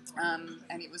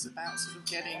 And it was about sort of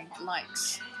getting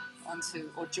likes onto,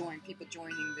 or people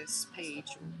joining this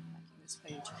page, or liking this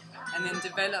page. And then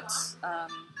developed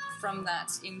from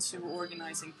that into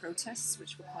organising protests,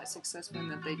 which were quite successful in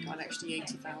that they got actually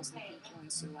 80,000 people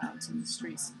and so out in the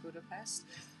streets of Budapest.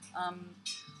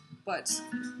 But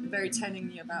very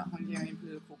tellingly about Hungarian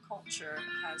political culture,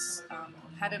 has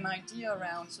had an idea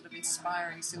around sort of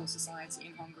inspiring civil society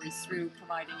in Hungary through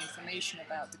providing information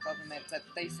about the government that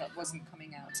they felt wasn't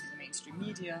coming out in the mainstream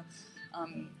media,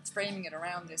 framing it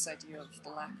around this idea of the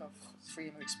lack of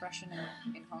freedom of expression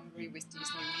in Hungary with these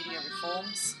new media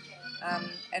reforms,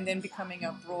 and then becoming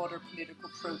a broader political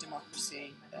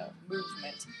pro-democracy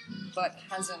movement, but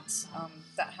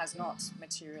that has not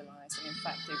materialized, and in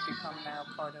fact they've become now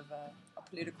part of a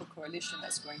political coalition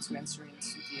that's going to enter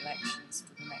into the elections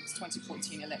for the next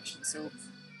 2014 elections, so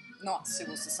not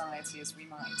civil society as we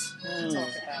might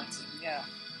talk about it. Yeah.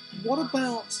 What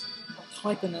about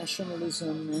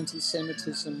hypernationalism,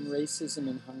 anti-Semitism, racism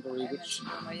in Hungary, which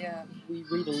we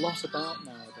read a lot about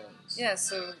nowadays? Yeah,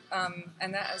 so,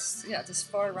 and that is, this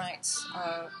far-right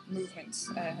movement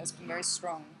has been very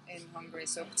strong in Hungary,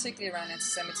 so particularly around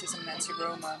anti-Semitism and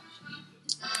anti-Roma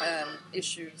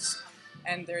issues.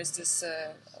 And there's this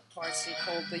party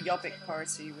called the Jobbik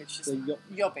Party, which is...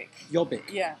 Jobbik. Jobbik.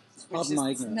 Yeah. Pardon my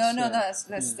ignorance. No, that's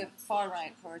the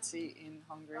far-right party in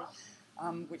Hungary.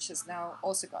 Which has now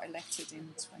also got elected to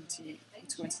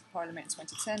enter Parliament in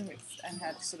 2010 and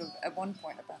had sort of at one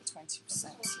point about 20%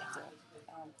 of the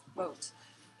vote.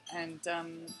 And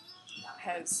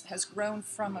has grown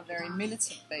from a very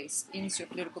militant base into a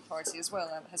political party as well,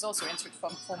 and has also entered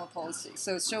formal politics.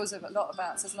 So it shows says a lot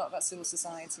about civil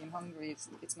society in Hungary.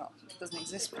 It doesn't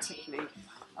exist particularly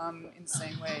in the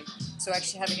same way. So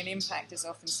actually having an impact is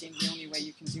often seen the only way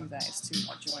you can do that is to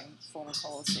join formal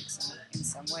politics in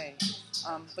some way.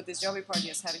 But this Jobbik Party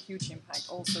has had a huge impact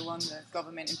also on the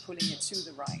government in pulling it to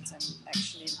the right and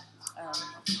actually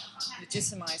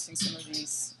legitimizing some of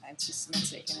these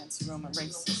anti-Semitic and anti-Roma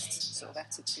racist sort of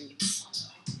attitudes.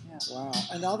 Yeah. Wow.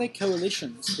 And are there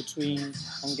coalitions between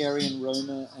Hungarian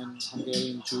Roma and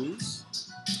Hungarian Jews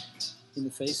in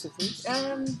the face of this?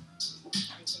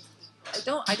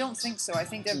 I don't think so. I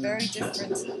think they're very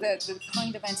different. The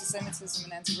kind of anti-Semitism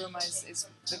and anti-Roma is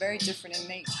very different in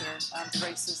nature, the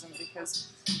racism,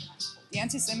 because the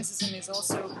anti-Semitism is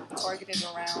also targeted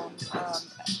around,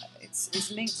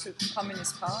 it's linked to the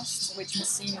communist past, which was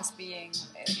seen as being,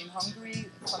 in Hungary,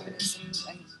 communism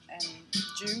and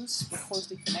Jews were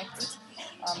closely connected,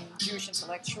 Jewish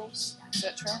intellectuals,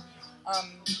 etc.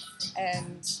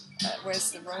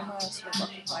 Whereas the Roma sort of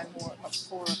occupy much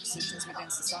poorer positions within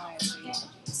society,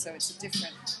 so it's a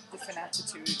different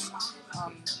attitude.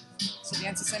 So the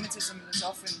anti-Semitism is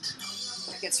often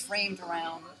gets framed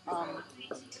around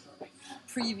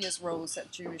previous roles that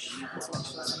Jewish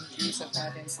intellectuals and Jews have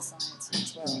had in society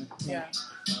as well. Yeah.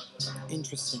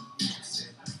 Interesting.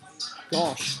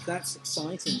 Gosh, that's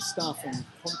exciting stuff and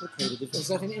complicated.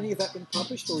 Has any of that been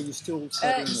published, or are you still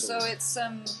studying it? So it's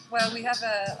we have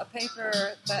a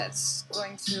paper that's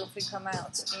going to hopefully come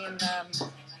out in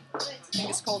I think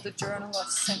it's called the Journal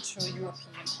of Central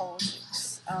European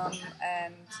Politics,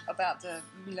 and about the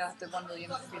 1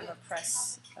 million freedom of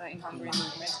press in Hungary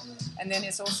movement. And then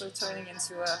it's also turning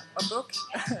into a book,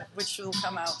 which will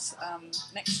come out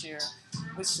next year,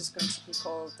 which is going to be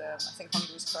called, I think,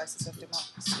 Hungary's Crisis of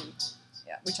Democracy.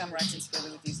 Yeah, which I'm writing together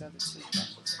with these other two.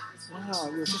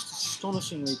 Wow, you're just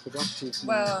astonishingly productive.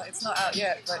 Well, it's not out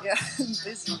yet, but yeah, I'm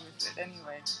busy with it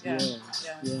anyway. Yeah.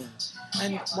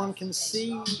 And one can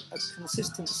see a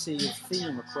consistency of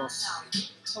theme across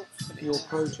Hopefully, your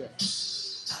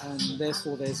projects, and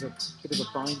therefore there's a bit of a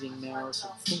binding narrative,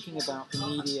 thinking about the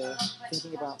media,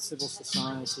 thinking about civil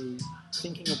society,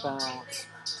 thinking about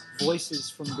voices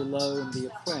from below and the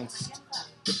oppressed,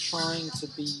 but trying to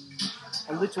be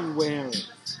a little wary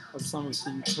of some of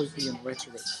the utopian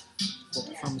rhetoric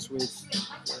that comes with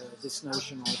this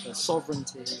notion of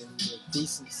sovereignty and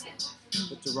decency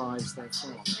that derives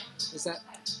therefrom. Is that?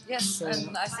 Yes,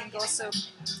 and I think also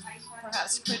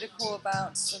perhaps critical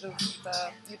about sort of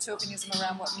the utopianism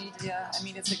around what media and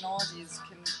media technologies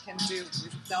can do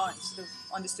that aren't sort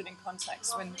of understood in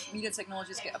context. When media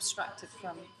technologies get abstracted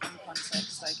from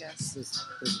context, I guess. There's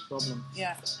a problem.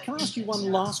 Yeah. Can I ask you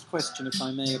one last question, if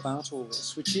I may, about all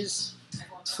this, which is,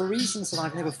 for reasons that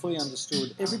I've never fully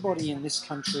understood, everybody in this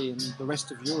country and the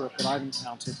rest of Europe that I've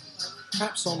encountered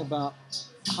perhaps on about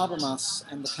Habermas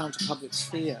and the counter-public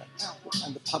sphere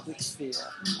and the public sphere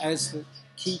as the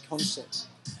key concept.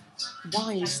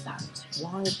 Why is that?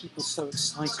 Why are people so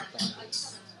excited by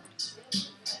this?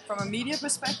 From a media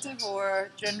perspective or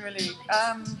generally?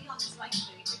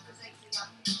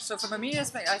 So from a media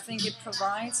perspective, I think it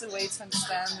provides a way to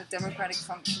understand the democratic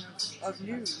function of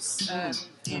news.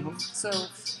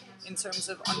 In terms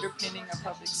of underpinning a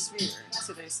public sphere in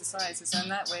today's society. So in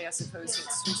that way, I suppose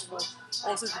it's useful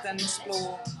also to then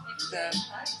explore the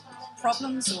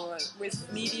problems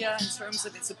with media in terms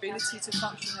of its ability to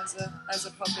function as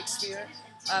a public sphere,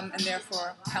 and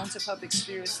therefore counter public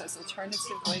spheres as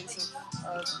alternative ways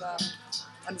of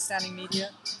understanding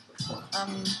media.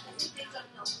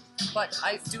 But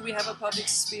do we have a public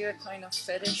sphere kind of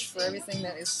fetish for everything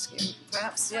that is?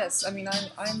 Perhaps yes. I mean,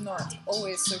 I'm not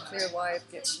always so clear why it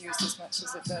gets used as much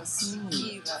as it does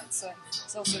either. It's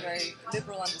also a very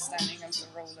liberal understanding of the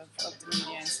role of the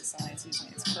media in society,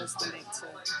 and it's closely linked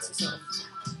to sort of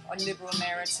a liberal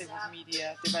narrative of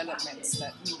media developments,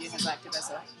 that media has acted as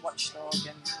a watchdog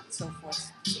and so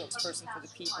forth, spokesperson for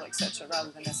the people, etc., rather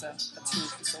than as a tool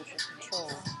for social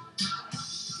control.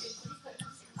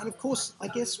 And of course, I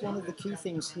guess one of the key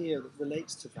things here that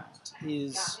relates to that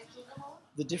is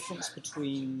the difference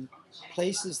between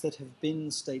places that have been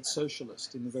state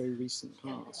socialist in the very recent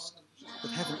past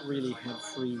that haven't really had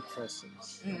free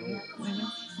presses at all.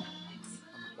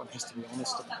 One has to be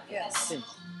honest about that.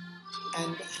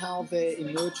 And how their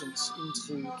emergence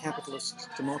into capitalist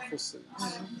democracies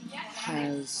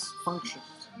has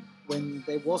functioned when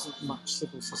there wasn't much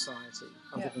civil society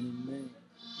other than in name.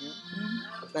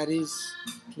 But that is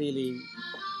clearly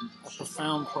a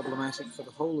profound problematic for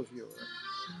the whole of Europe,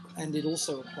 and it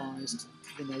also applies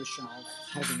to the notion of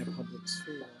having a public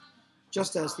sphere.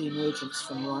 just as the emergence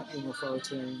from right-wing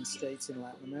authoritarian states in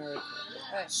Latin America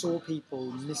Right. saw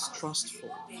people mistrustful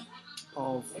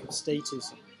of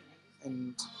statism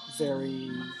and very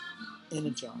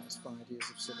energized by ideas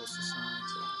of civil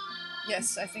society.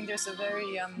 Yes, I think there's a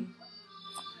very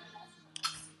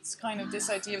it's kind of this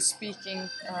idea of speaking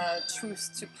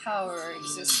truth to power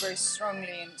exists very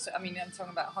strongly. And so, I mean, I'm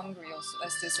talking about Hungary also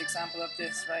as this example of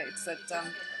this, right? It's that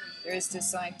there is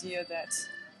this idea that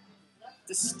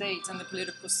the state and the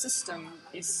political system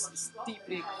is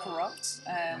deeply corrupt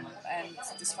and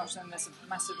dysfunctional, and there's a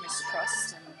massive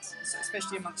mistrust, and so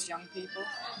especially amongst young people,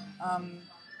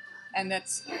 and that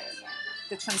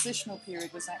the transitional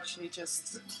period was actually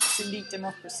just elite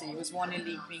democracy. It was one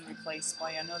elite being replaced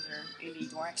by another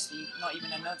elite, or actually not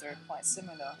even another, quite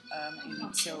similar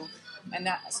elite. So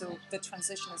the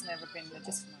transition has never been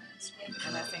legitimized,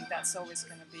 and I think that's always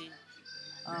going to be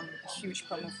a huge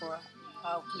problem for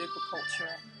how political culture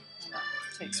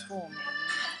takes form.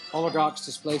 Oligarchs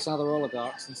displace other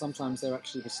oligarchs, and sometimes they're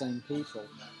actually the same people.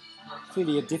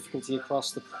 Clearly a difficulty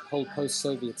across the whole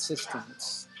post-Soviet system,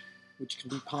 which can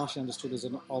be partially understood as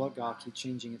an oligarchy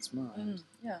changing its mind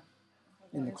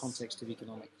in the context of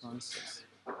economic crisis.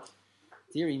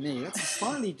 Dearie me, that's a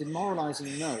slightly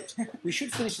demoralising note. We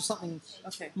should finish with something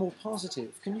more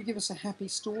positive. Can you give us a happy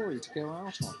story to go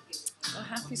out on? A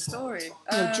happy story?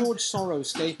 George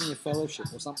Soros gave me a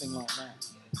fellowship or something like that.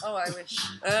 Oh, I wish.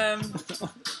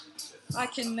 I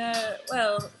can,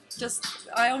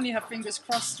 I only have fingers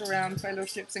crossed around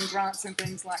fellowships and grants and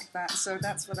things like that, so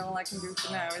that's all I can do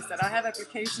for now, is that I have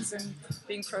applications and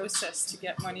being processed to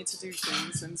get money to do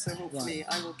things, and so hopefully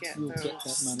I will get those. You'll get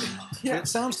that money. Yeah. Well, it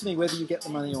sounds to me, whether you get the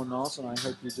money or not, and I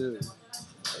hope you do,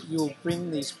 you'll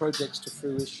bring these projects to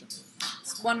fruition.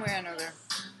 One way or another.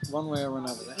 One way or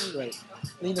another, that's great.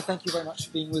 Lina, thank you very much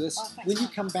for being with us. Will you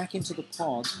come back into the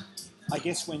pod, I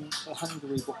guess, when the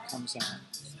Hungary book comes out?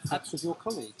 Perhaps with your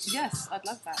colleagues. Yes, I'd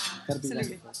love that. That'd be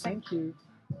Absolutely. wonderful. Thank you.